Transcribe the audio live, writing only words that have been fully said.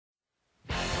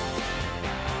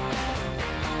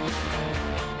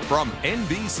From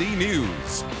NBC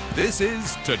News, this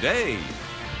is Today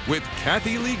with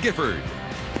Kathy Lee Gifford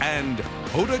and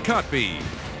Hoda Kotb.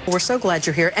 We're so glad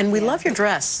you're here, and we love your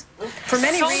dress. For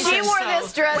many reasons. She wore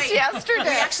this dress yesterday. We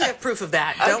actually have proof of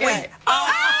that, don't we?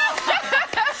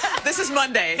 This is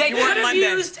Monday. They could have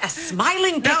used a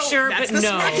smiling picture, that's but the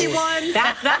no. smirky one.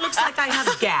 That looks like I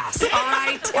have gas. All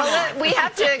right. Well, we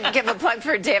have to give a plug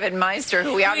for David Meister,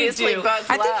 who we obviously both love.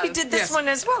 I think he did this one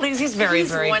as well. He's very,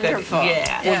 very wonderful. good.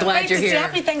 Yeah. We're glad you're here.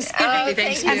 Happy Thanksgiving. Oh,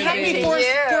 thank you. And happy four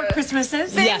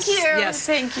Christmases. Thank you. Yes.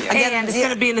 Thank you. And it's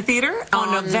going to be in the theater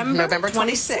on November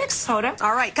 26th.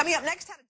 All right, coming up next time.